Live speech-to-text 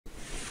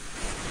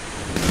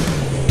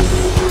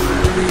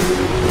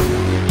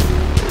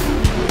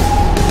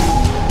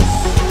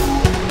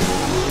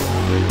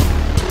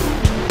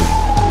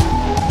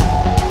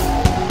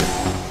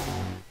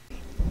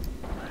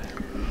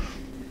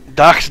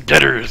Doc's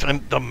debtors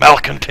and the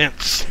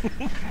malcontents.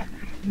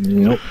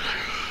 Yep.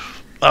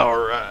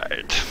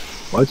 Alright.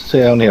 Why'd you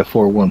say I only have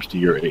 4 worms to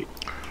your 8?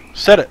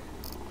 Set it.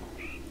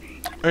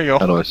 There you go.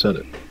 How do I set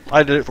it?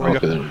 I did it for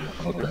Okay, you. there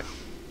we go.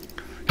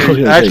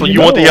 Okay. Actually, you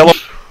want the yellow?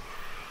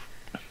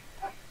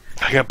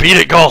 I got beat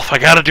at golf. I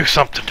gotta do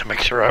something to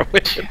make sure I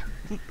win.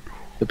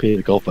 To pay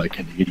the golf by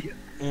Canadian.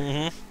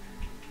 Mm-hmm.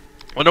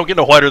 Well, don't get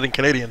no whiter than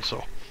Canadian,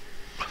 so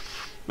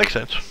makes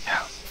sense.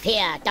 Yeah.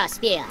 Fear das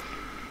Spear.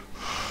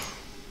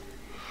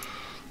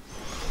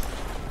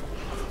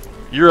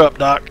 You're up,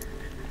 Doc.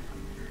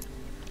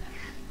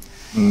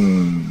 I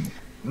don't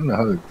know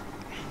how to...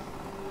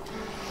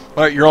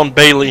 Alright, you're on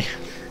Bailey.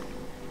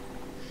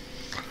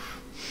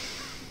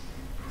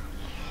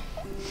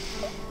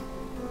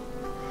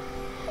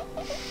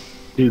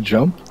 Do you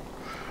jump?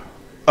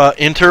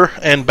 Enter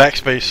and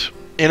backspace.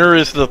 Enter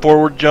is the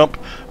forward jump.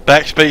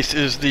 Backspace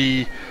is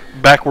the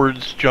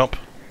backwards jump.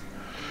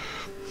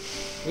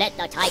 Let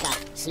the tiger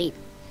sleep.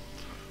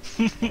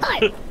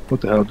 What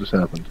the hell just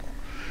happened?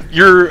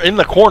 You're in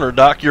the corner,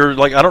 Doc. You're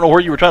like, I don't know where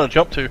you were trying to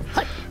jump to.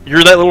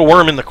 You're that little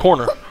worm in the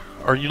corner.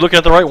 Are you looking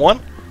at the right one?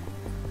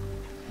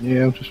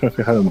 Yeah, I'm just trying to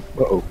figure out how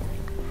to... Uh-oh.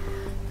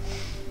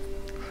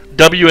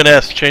 W and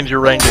S change your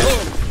range.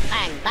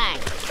 Bang, bang.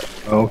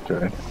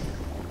 Okay.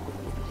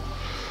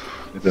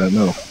 I don't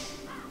know.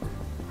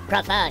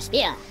 Prefer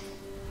spear.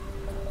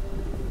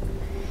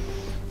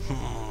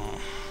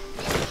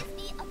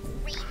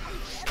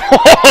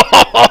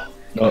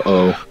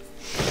 Uh-oh.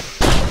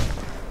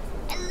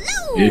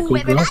 Hello, Vehicle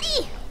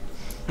everybody.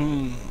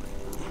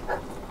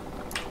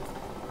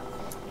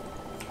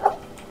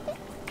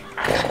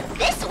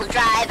 This will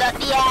drive up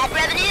the ad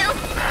revenue.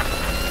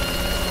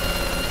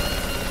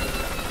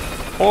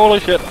 Holy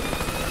shit.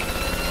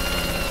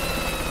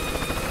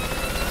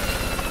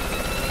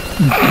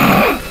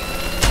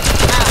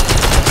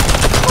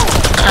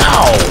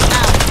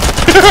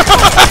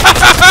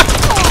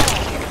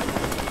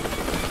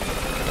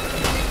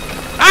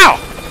 Ow!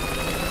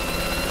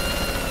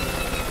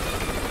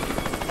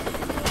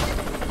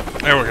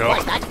 There we go.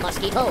 What's that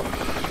mosquito?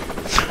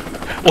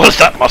 What's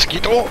that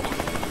mosquito?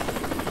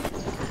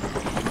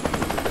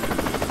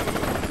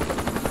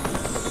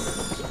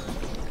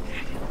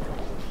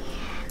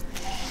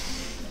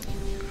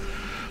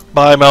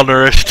 Bye,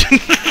 malnourished.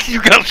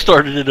 You got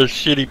started in a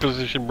shitty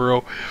position,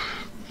 bro.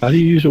 How do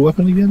you use your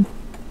weapon again?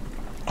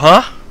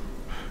 Huh?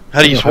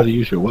 How do you How to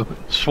use your weapon?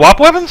 swap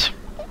weapons?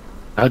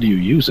 How do you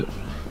use it?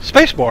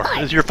 Spacebar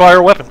is your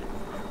fire weapon.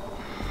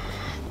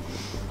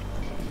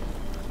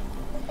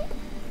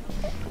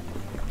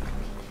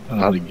 I don't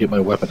know how to get my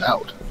weapon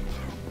out.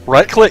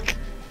 Right click,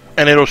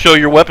 and it'll show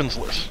your weapons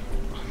list.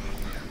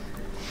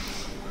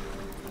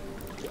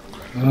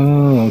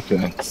 Oh,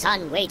 okay.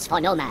 Sun waits for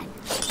no man.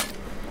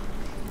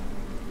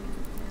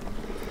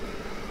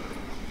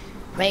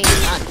 Praise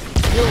sun.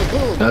 You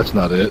who? That's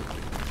not it.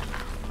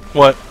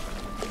 What?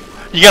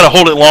 You gotta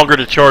hold it longer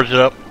to charge it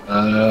up.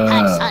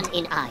 Have sun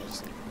in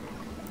eyes.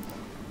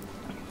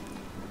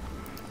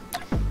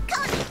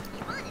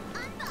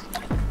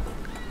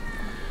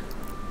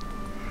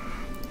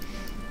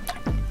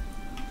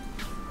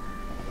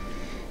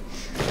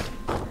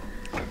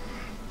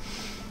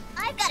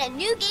 I've got a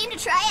new game to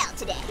try out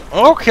today.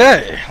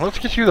 Okay, let's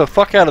get you the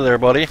fuck out of there,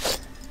 buddy.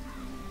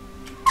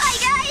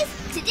 Hi guys!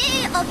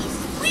 Today I'll be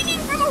swinging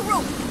from a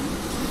rope.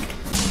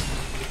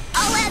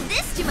 I'll add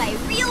this to my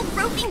real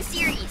roping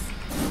series.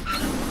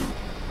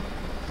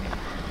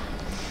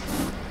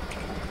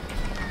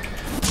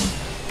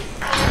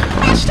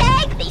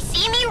 Hashtag they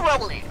see me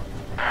rolling.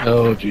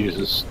 Oh,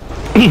 Jesus.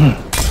 I'm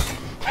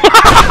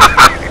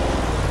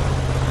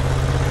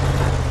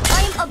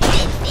a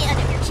big fan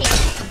of your channel.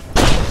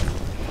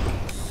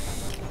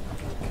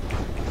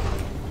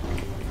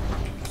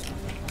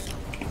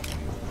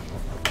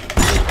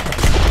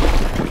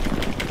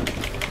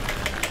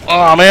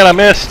 Oh man, I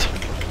missed.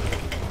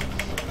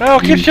 Oh,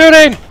 keep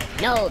shooting!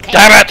 No pain.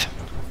 Damn it!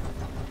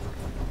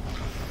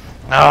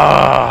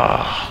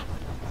 Ah.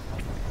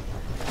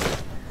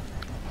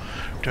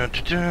 Dun,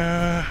 dun,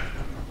 dun.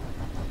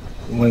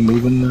 Am I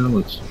moving now?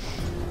 Let's...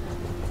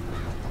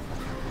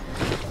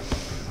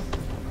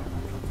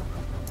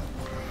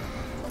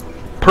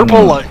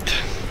 Purple light.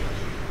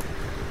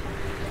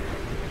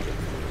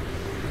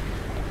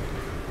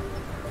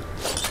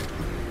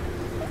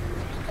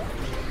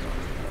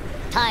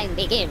 Time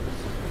begins.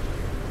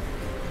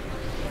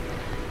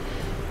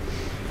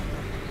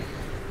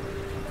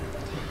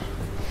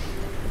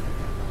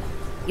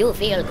 You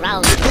feel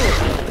ground too.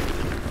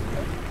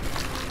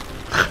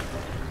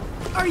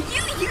 Are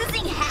you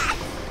using hacks?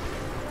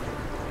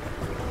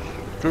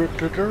 Dun,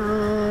 dun,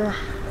 dun.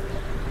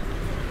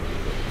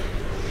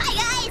 Hi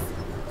guys!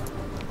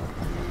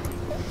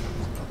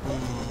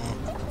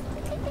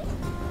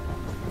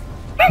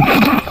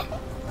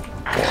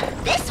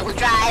 This will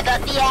drive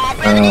up the ad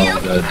revenue. Oh,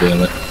 God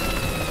damn it.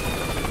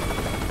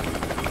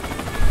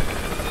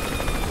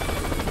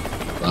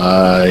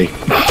 Bye.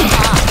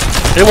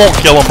 It won't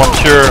kill him, I'm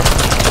sure.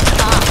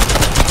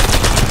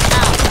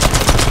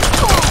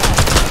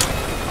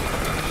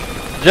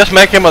 Just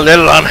make him a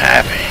little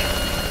unhappy.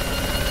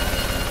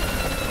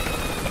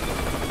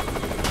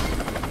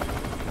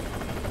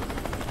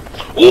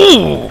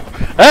 Ooh!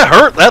 That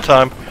hurt that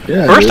time.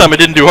 Yeah, First dude. time it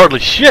didn't do hardly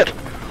shit.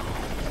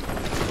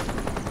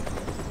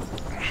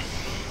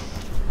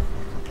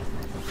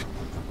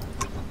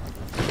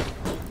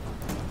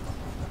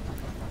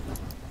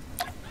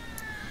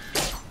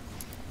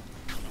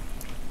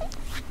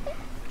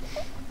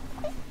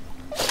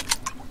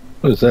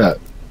 What is that?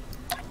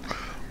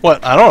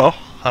 What? I don't know.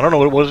 I don't know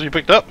what it was you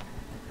picked up.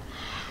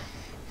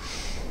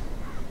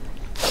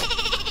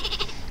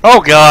 Oh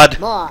god.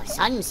 More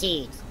sun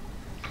seeds.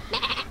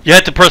 You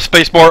have to press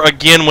spacebar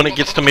again when it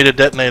gets to me to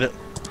detonate it.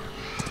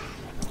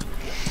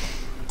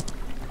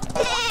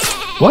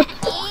 What?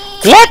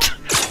 What?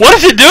 What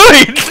is it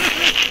doing?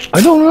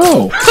 I don't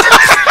know.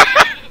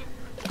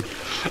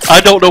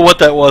 I don't know what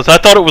that was. I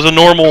thought it was a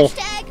normal.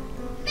 Hashtag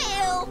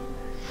fail.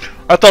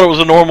 I thought it was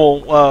a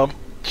normal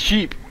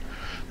sheep.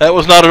 That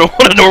was not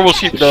what a normal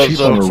sheep does. Sheep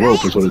So. on a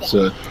rope is what it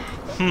said.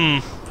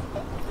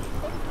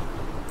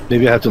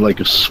 Maybe I have to like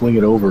swing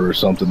it over or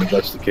something if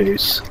that's the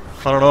case.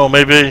 I don't know.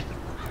 Maybe.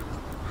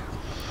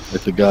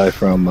 Like the guy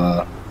from,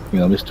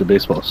 Mr.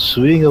 Baseball.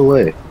 Swing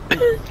away.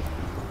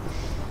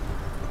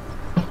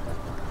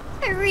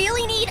 I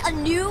really need a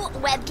new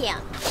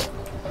webcam.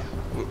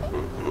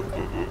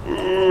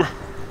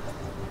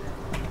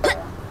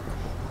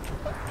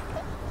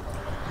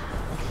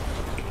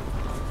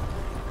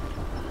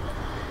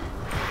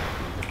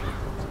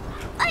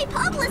 My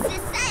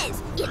publicist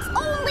says it's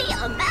only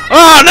a matter.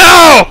 Oh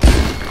no!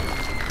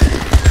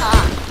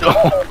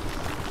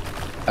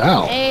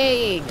 Ow.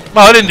 Hey, Oh,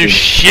 I didn't do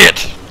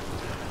shit.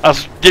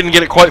 Didn't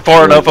get it quite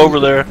far enough over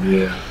there.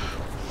 Yeah.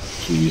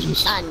 Jesus.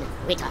 sun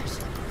with us.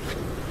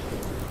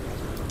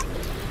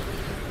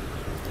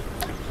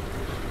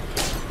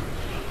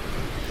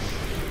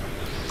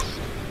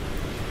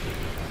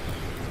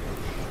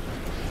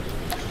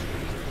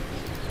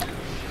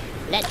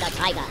 Let the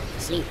tiger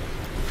sleep.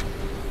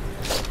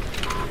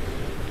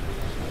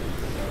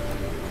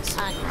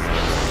 Sun.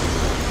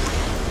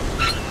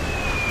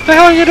 What the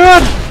hell are you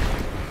doing?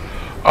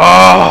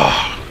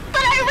 Oh,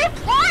 But I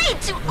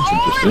replied to all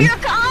of interesting. your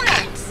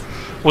comments.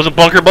 was it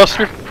Bunker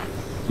Buster?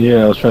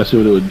 Yeah, I was trying to see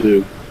what it would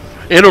do.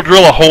 It'll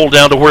drill a hole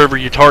down to wherever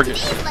you target.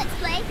 Please, let's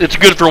play. It's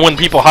good for when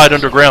people hide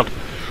underground.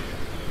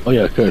 Oh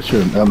yeah, okay,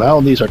 sure.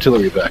 Al needs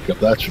artillery backup,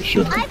 that's for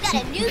sure. I've got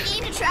a new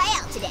game to try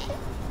out today.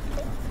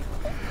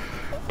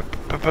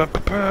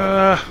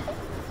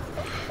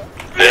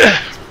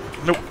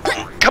 Nope.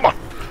 Come on.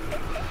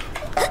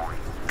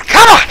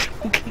 Come on!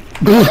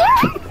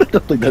 I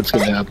don't think that's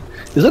gonna happen.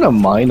 Is that a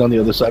mine on the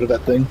other side of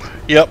that thing?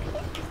 Yep.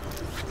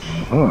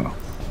 Huh.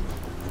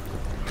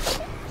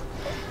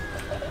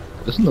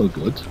 Doesn't look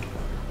good.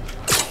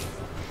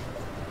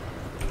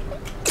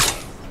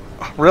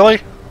 Really?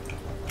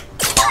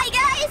 Hi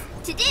guys!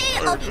 Today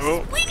I'll be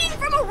swinging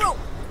from a rope.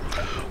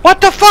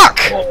 What the fuck?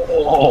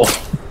 Oh,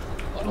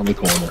 on the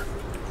corner.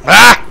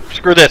 Ah!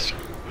 Screw this.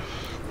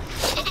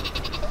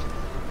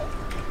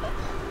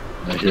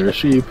 I hear a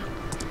sheep.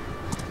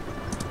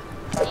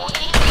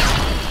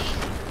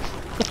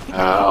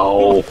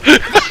 Ow.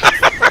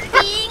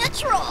 Being a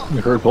troll.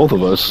 You hurt both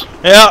of us.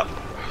 Yeah.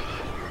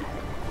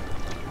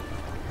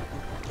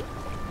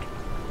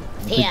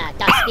 Fear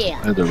the spear.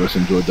 I had the rest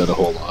enjoyed that a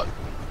whole lot.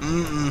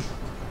 Mm-mm.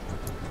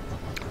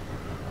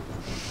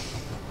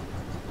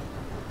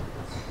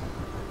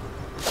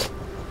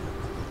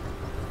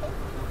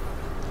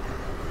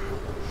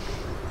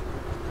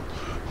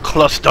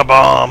 Cluster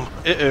bomb.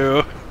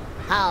 Uh-oh.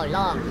 How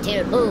long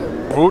till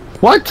boom? Oot.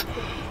 What?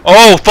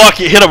 Oh, fuck,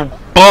 you hit a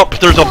bump.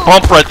 There's a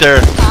bump right there.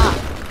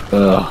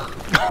 Ugh.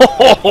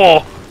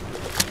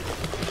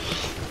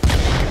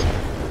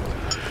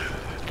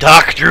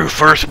 Doc drew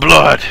first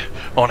blood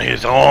on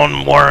his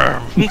own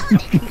worm.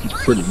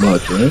 Pretty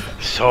much, right?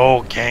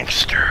 So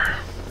gangster.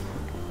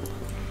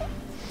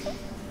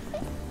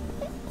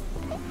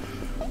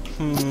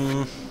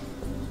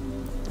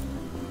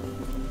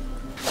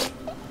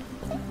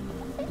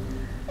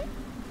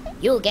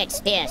 You get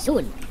spear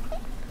soon.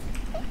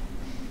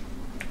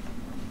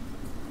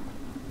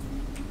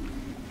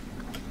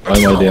 Why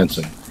am I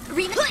dancing?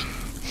 Replay.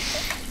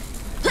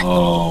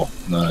 Oh,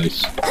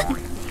 nice.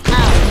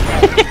 Ow.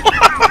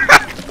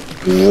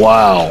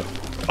 Wow.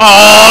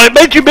 Oh, it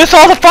made you miss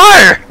all the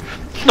fire.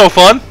 It's no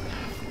fun.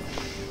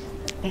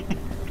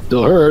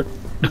 Still hurt.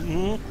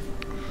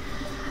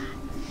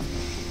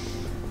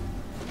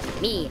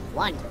 Me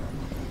one.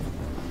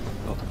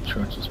 Oh, the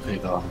church is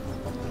paid off.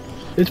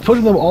 It's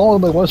putting them all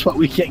in the one spot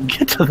we can't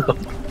get to them.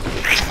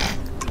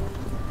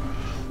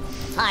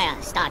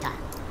 Fire starter.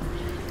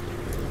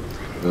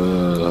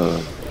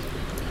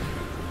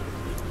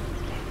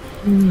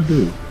 What do you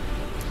do?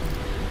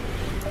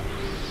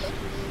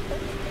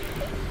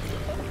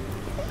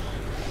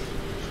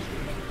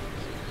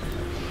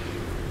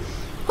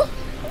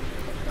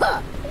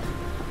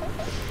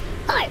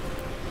 Hi.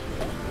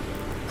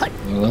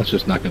 Well, that's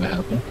just not going to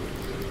happen.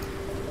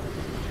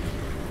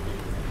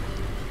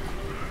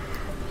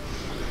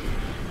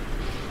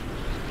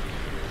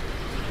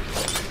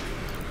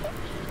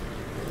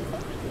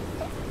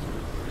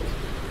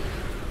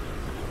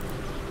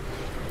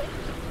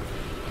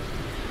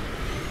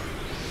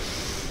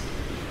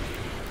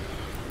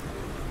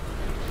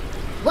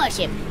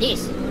 Starship,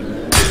 this.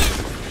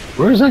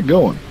 Where is that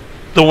going?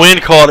 The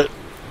wind caught it.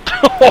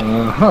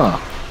 Uh-huh.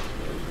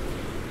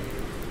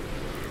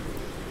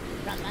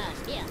 Crossbar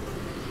spear.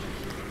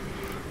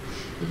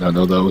 Did not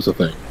know that was a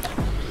thing.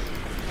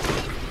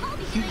 I'll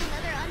be doing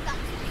another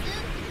unboxing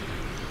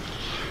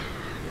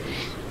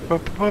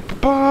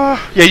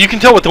soon. Yeah, you can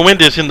tell what the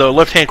wind is in the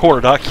left-hand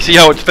corner, Doc. You see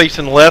how it's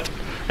facing left,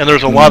 and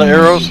there's a lot of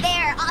arrows?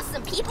 They're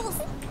awesome peoples.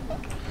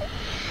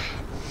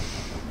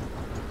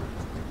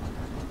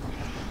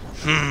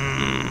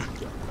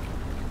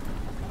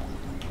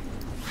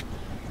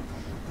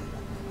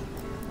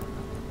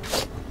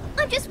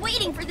 I'm just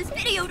waiting for this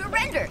video to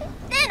render.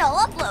 Then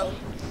I'll upload.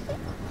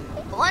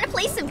 Want to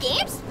play some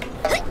games?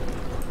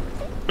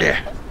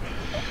 Yeah.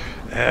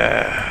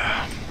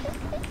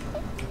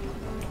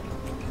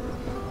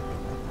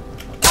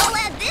 I'll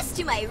add this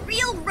to my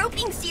real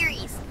roping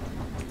series.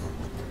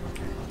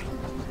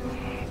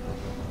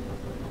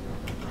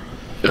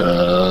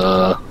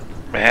 Oh!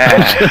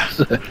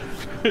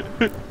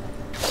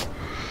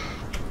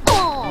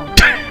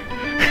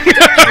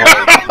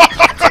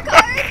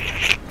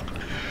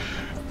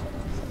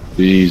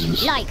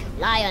 Jesus. Like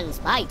lion's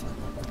bite.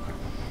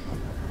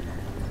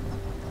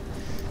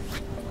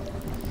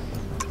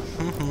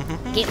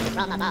 Gift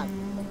from above.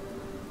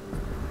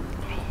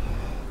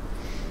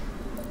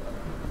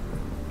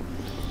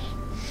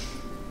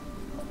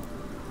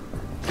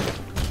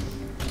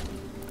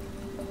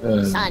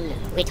 Sun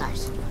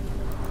Witters.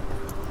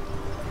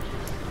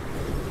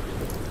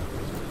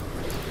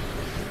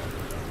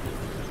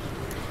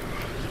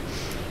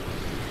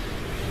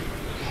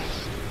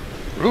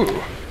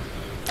 Ooh.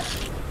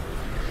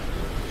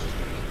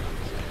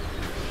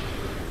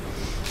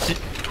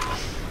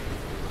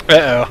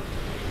 Uh-oh.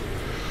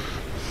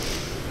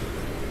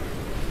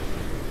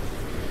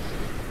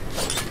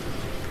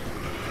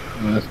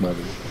 That's not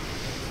it.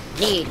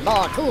 Need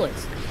more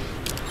tools.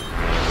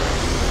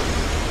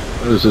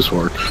 How does this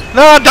work?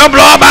 No, don't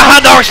blow up my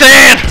hot dog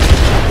stand!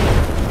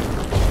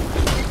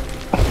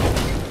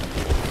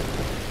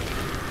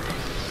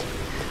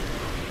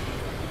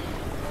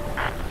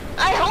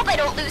 I hope I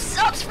don't lose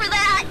subs for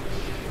that.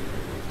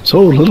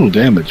 So little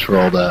damage for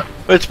all that.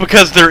 It's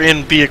because they're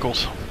in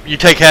vehicles. You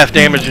take half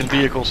damage in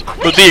vehicles.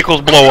 The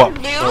vehicles blow up.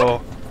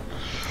 So.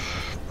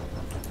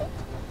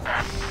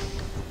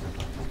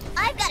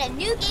 I've got a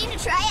new game to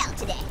try out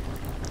today.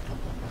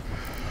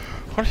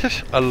 What is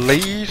this? A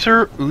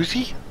laser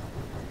Uzi?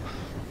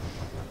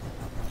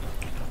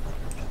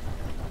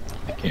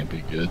 It can't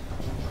be good.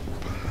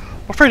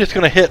 I'm afraid it's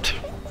gonna hit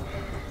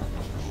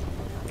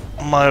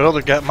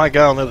my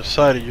guy on the other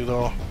side of you,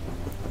 though.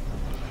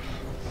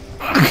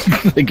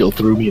 They go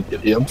through me and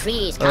hit him.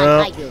 Trees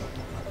can't hide you.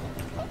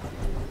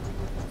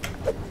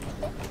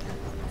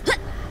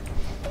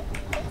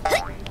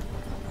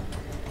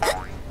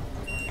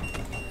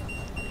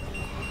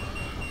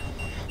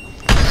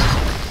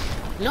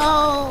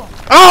 No!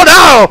 Oh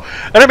no!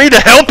 I didn't mean to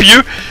help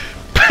you!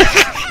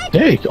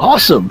 Hey,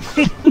 awesome!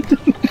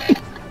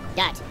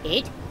 That's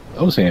it.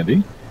 That was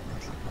handy.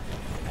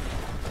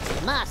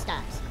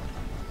 Masters.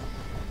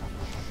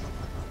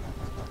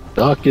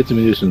 Doc gets a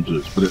munitions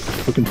boost, but it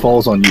fucking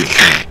falls on you.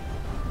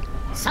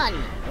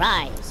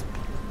 Sunrise.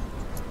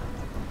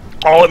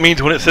 All it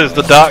means when it says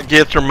the Doc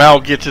gets or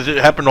Mal gets is it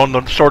happened on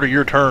the start of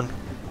your turn.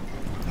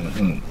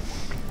 Mm-hmm.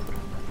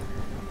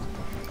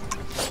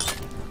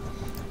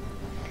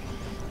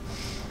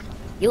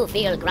 You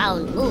feel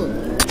ground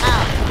move.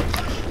 Ow.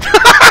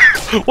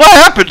 What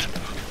happened?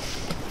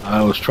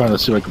 I was trying to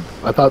see if I could.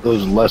 I thought there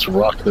was less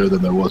rock there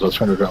than there was. I was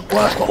trying to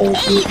blast a hole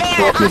through it and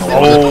drop you in the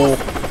water. Oh.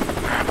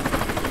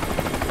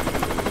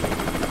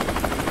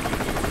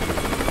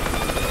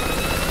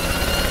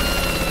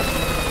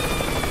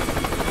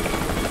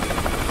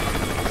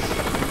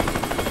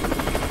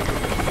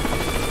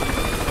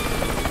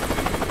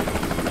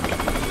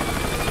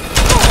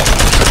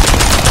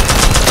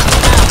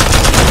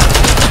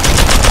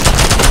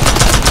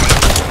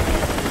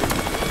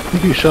 I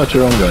think you shot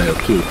your own guy up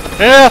too.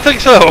 Yeah, I think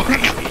so.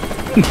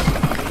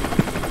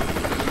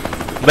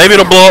 Maybe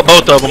it'll blow up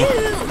both of them.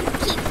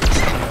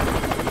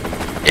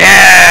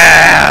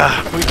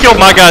 Yeah! We killed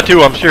my guy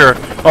too, I'm sure.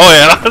 Oh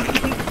yeah.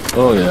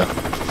 Oh yeah.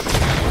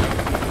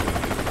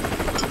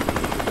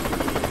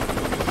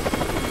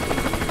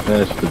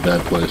 That's just a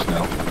bad place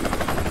now.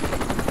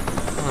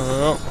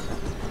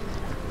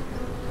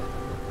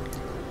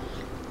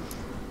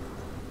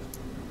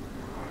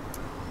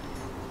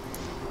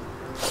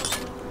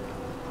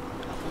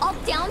 I'll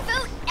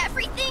downvote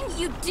everything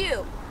you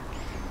do.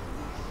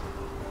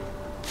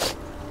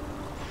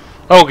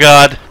 Oh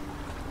god.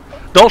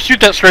 Don't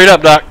shoot that straight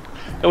up, Doc.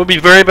 That would be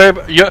very, very...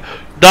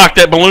 Doc,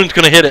 that balloon's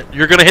gonna hit it.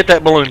 You're gonna hit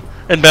that balloon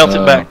and bounce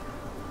it back.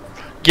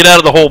 Get out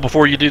of the hole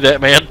before you do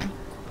that, man.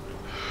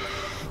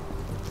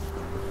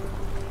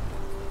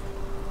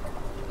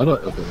 I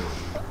don't. Okay.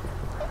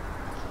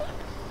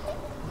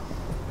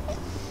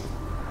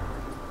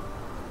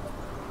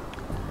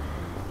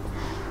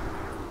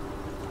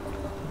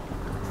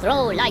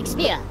 Throw like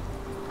spear.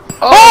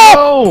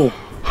 Oh!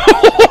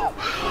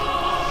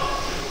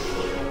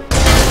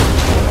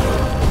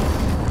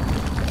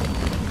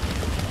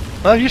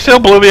 Well, you still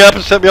blew me up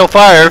and set me on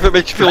fire. If it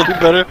makes you feel any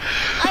better.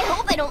 I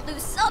hope I don't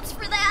lose subs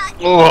for that.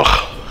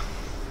 Ugh.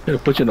 It'll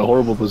put you in a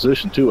horrible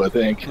position too, I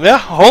think. Yeah,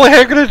 holy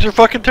hand grenades are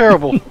fucking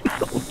terrible.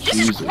 Oh,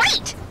 This is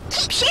great.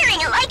 Keep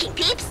sharing and liking,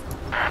 peeps.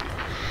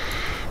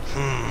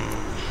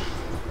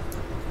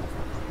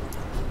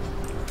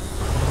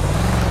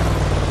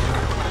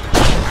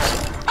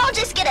 I'll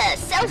just get a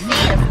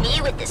selfie of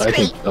me with the I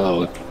think. screen.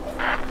 Oh,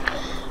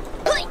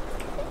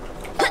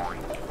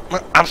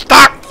 I'm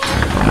stuck.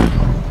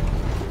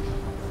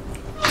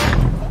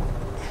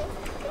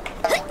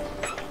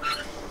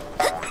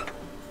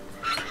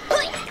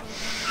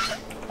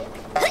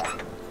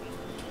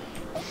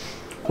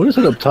 what is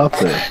it up top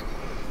there?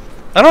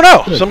 I don't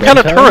know. Is it Some a kind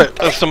of gun tower? turret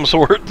of some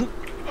sort.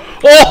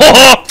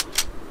 Oh!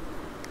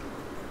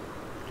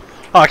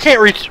 Oh, I can't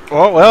reach.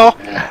 Oh, well.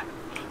 Yeah,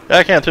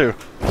 I can too.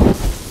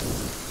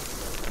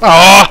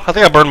 Oh, I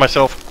think I burned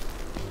myself.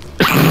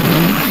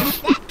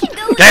 That can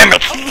go Damn in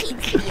it. the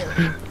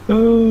video.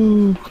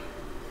 Oh.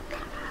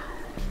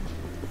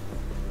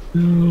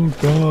 Oh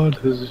God,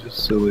 this is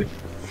just silly.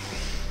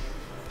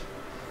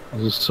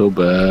 This is so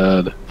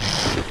bad.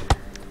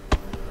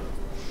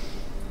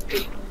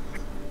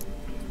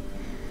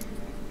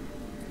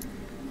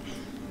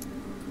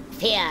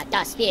 Fear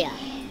das fear.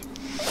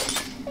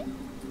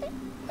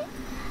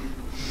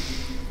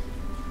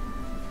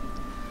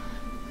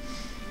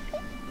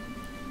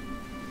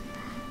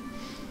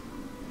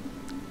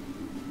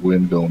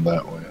 Wind going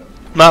that way.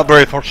 Not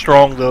very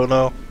strong though,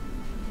 no.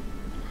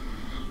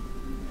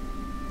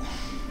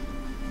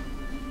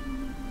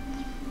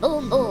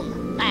 Boom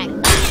boom.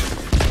 Bang bang.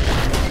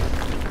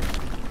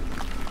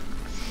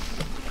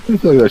 I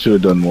feel like I should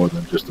have done more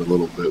than just a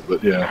little bit,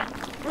 but yeah.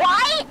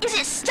 Why is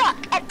it stuck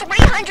at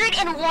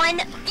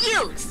 301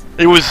 views?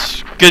 It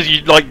was because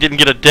you like didn't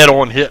get a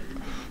dead-on hit.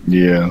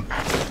 Yeah.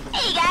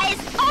 Hey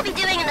guys, I'll be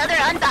doing another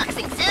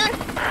unboxing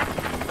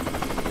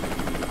soon.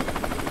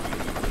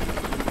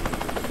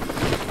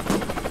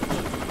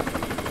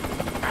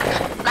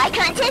 My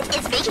content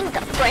is making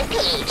the front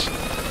page.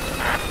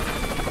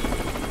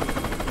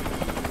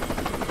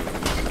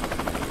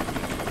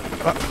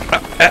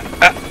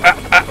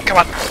 Come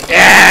on.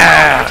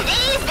 Yeah.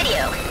 Today's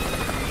video.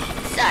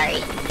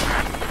 Sorry.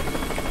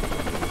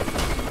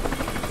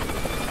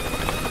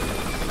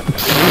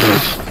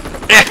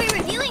 I'll be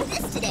reviewing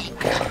this today.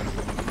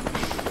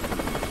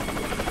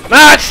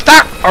 Ah, it's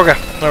stuck. Okay,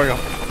 there we go.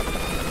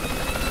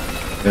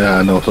 Yeah,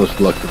 I know, so it's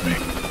luck for me.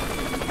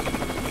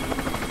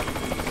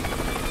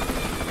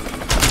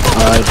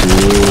 I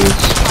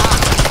do.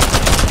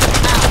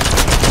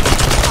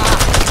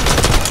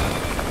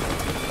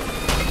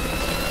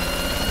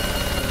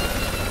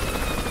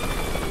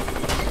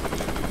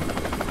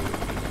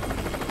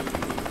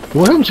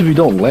 What happens if you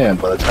don't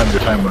land by the time your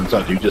time runs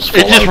out? Do you just fall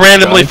It just out of the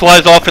randomly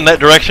sky? flies off in that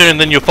direction, and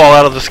then you fall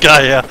out of the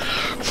sky. Yeah.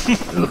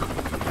 Ugh.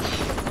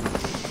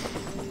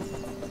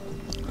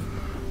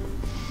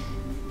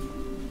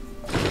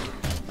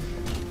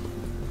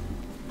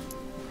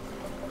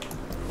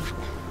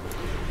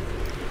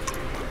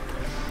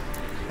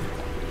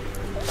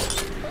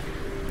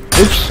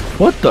 Oops,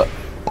 what the?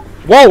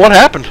 Whoa! What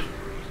happened?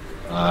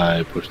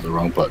 I pushed the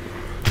wrong button.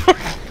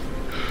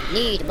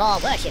 Need more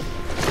worship.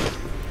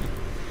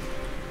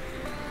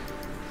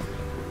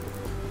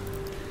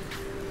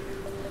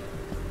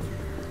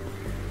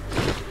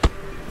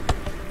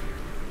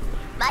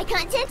 My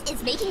content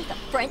is making the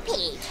front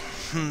page.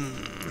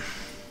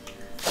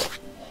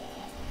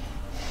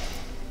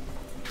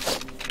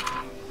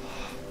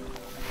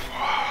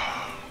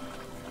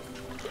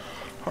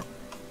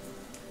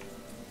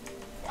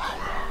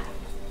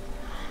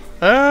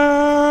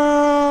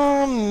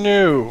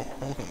 No.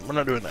 We're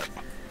not doing that.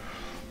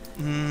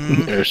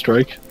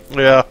 Airstrike?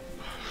 Yeah.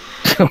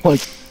 I'm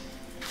like,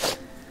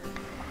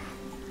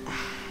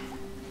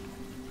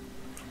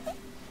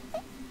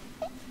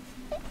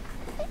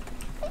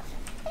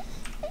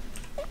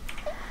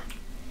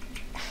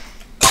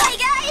 Hey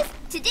guys,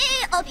 today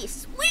I'll be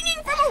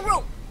swinging from a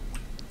rope.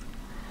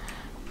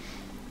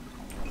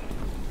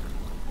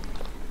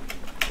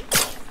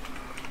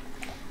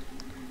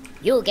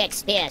 You get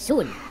spear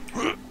soon.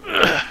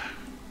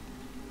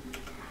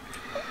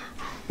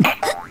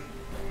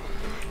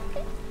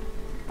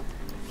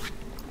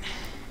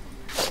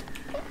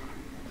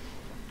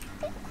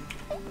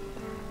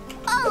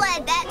 I'll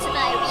add that to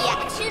my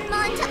reaction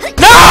montage.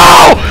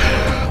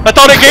 No! I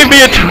thought it gave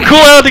me a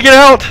cooldown to get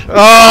out.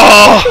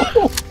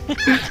 Oh.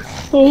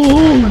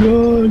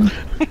 oh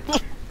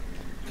God.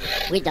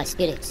 With the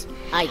spirits,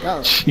 I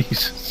go.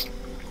 Jesus.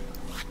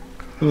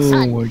 Oh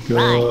Sun, my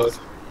God. rise.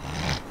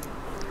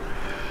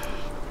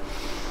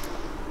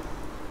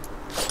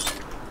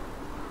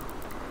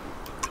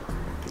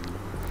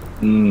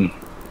 Hmm.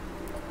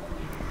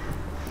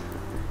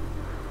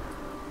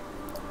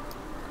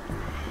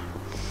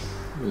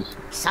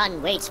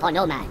 Sun waits for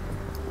no man.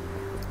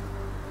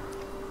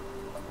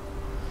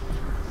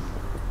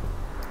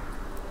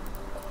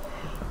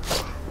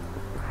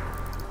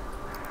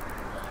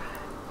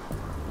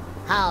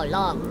 How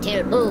long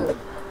till boom?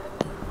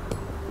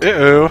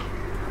 Uh-oh.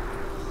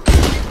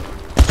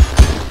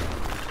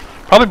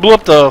 Probably blew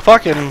up the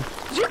fucking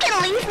You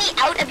can leave me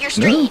out of your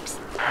streams.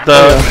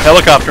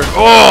 helicopter.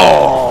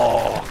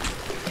 Oh!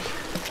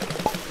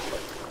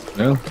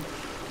 Yeah.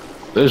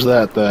 There's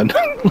that then.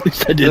 At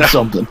least I did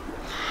something.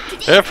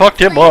 It fucked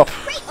him up.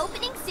 Great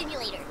opening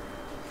simulator.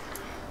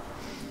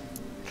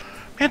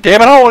 Man,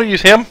 damn it! I don't want to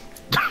use him.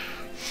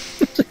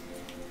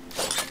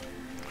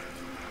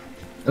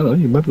 I don't know,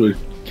 you might be able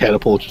to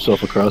catapult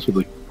yourself across with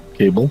a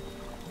cable.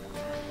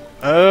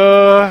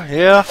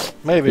 Yeah,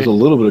 maybe. There's a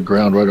little bit of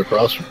ground right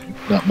across from you.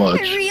 Not I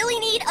much. really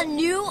need a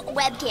new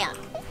webcam.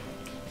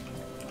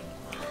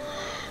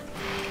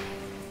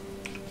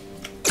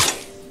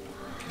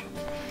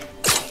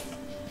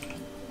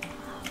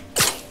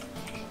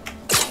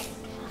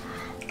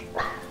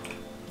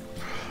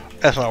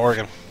 That's not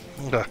working.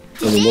 Okay.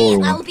 So the lower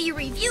Today I'll one. be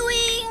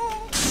reviewing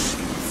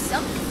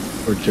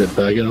something. Or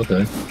jetpacking,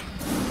 okay.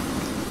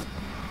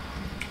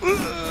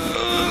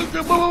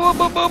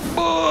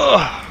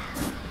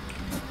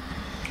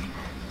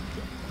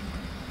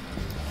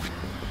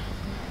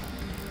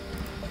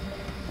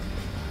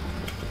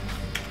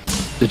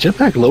 Did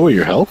jetpack lower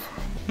your health?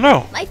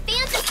 No. My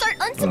fans will start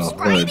Oh, it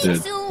unsubscribing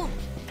did. soon.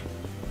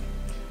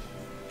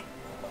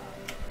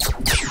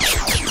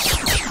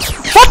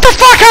 What the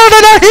fuck? How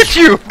did I hit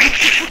you?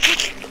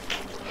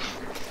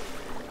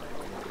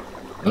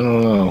 I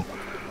don't know.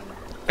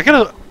 I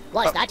gotta.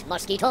 Was that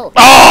mosquito?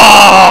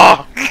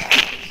 Ah!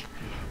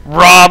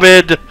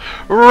 Robbed!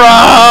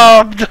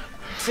 Robbed!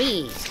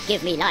 Trees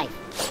give me life.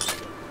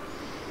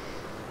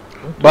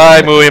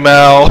 Bye, Mooey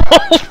Mal.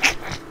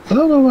 I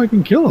don't know if I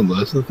can kill him, though.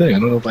 That's the thing. I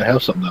don't know if I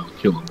have something that would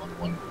kill him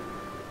on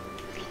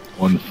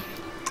one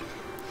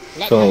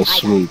Let fell the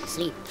swoop. tiger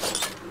sleep.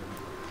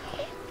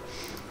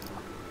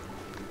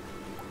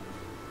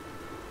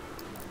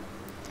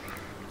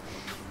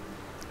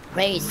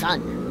 Gray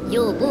sun,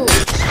 you move.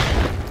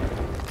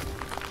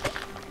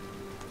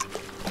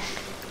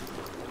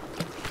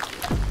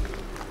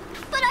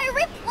 But I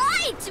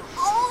replied to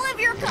all of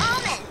your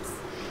comments.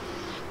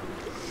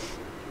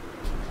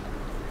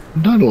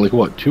 I'm down to like,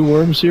 what, 2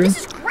 worms here? This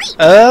is great.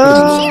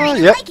 Sharing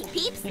and Yep. liking,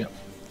 peeps. Yep.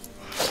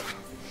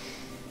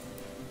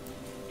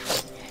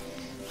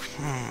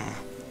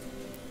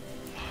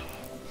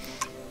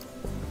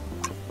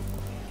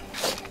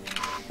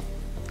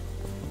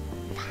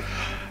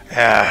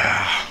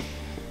 Yeah.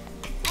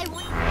 I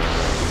want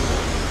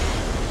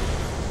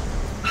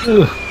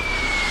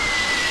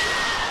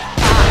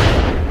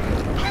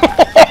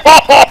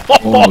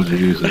Oh,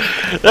 Jesus.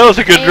 That was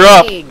a good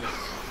drop. Hey,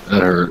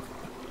 That hurt.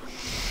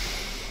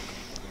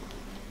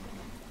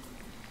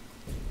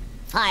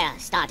 fire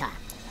starter.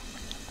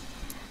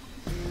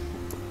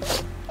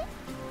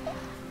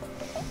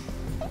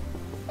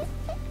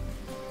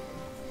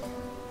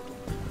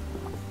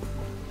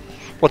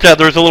 Watch out,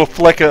 there's a little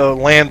fleck of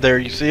land there.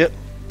 You see it?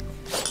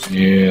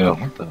 Yeah,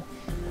 what the?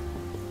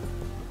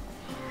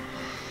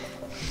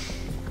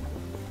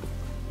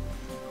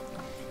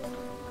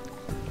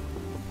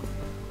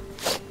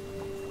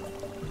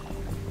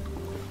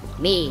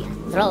 Me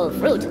throw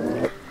fruit.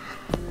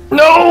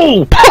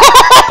 No!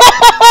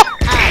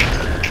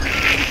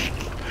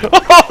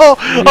 Oh,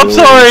 I'm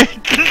sorry.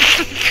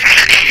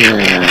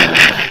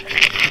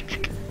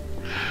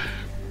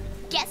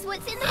 guess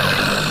what's in the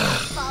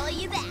box. Follow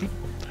you back.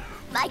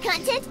 My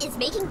content is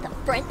making the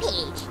front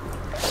page.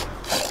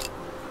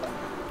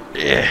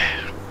 Yeah.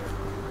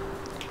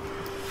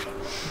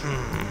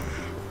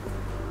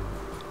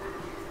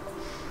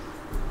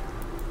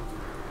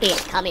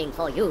 It's coming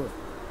for you.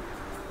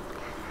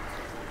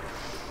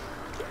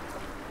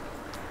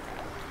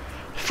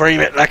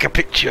 Frame it like a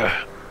picture.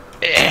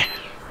 Yeah.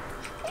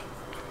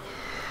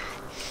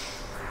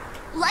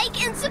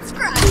 Like and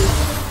subscribe.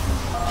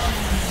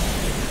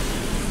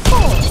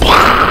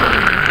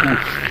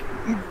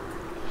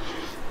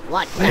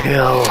 What?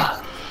 Hell.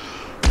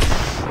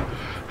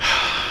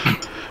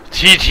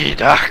 GG,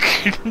 Doc.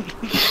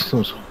 This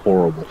was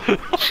horrible.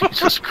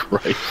 Jesus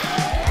Christ.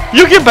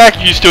 You get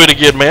back used to it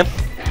again, man.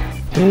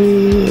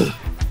 Ugh.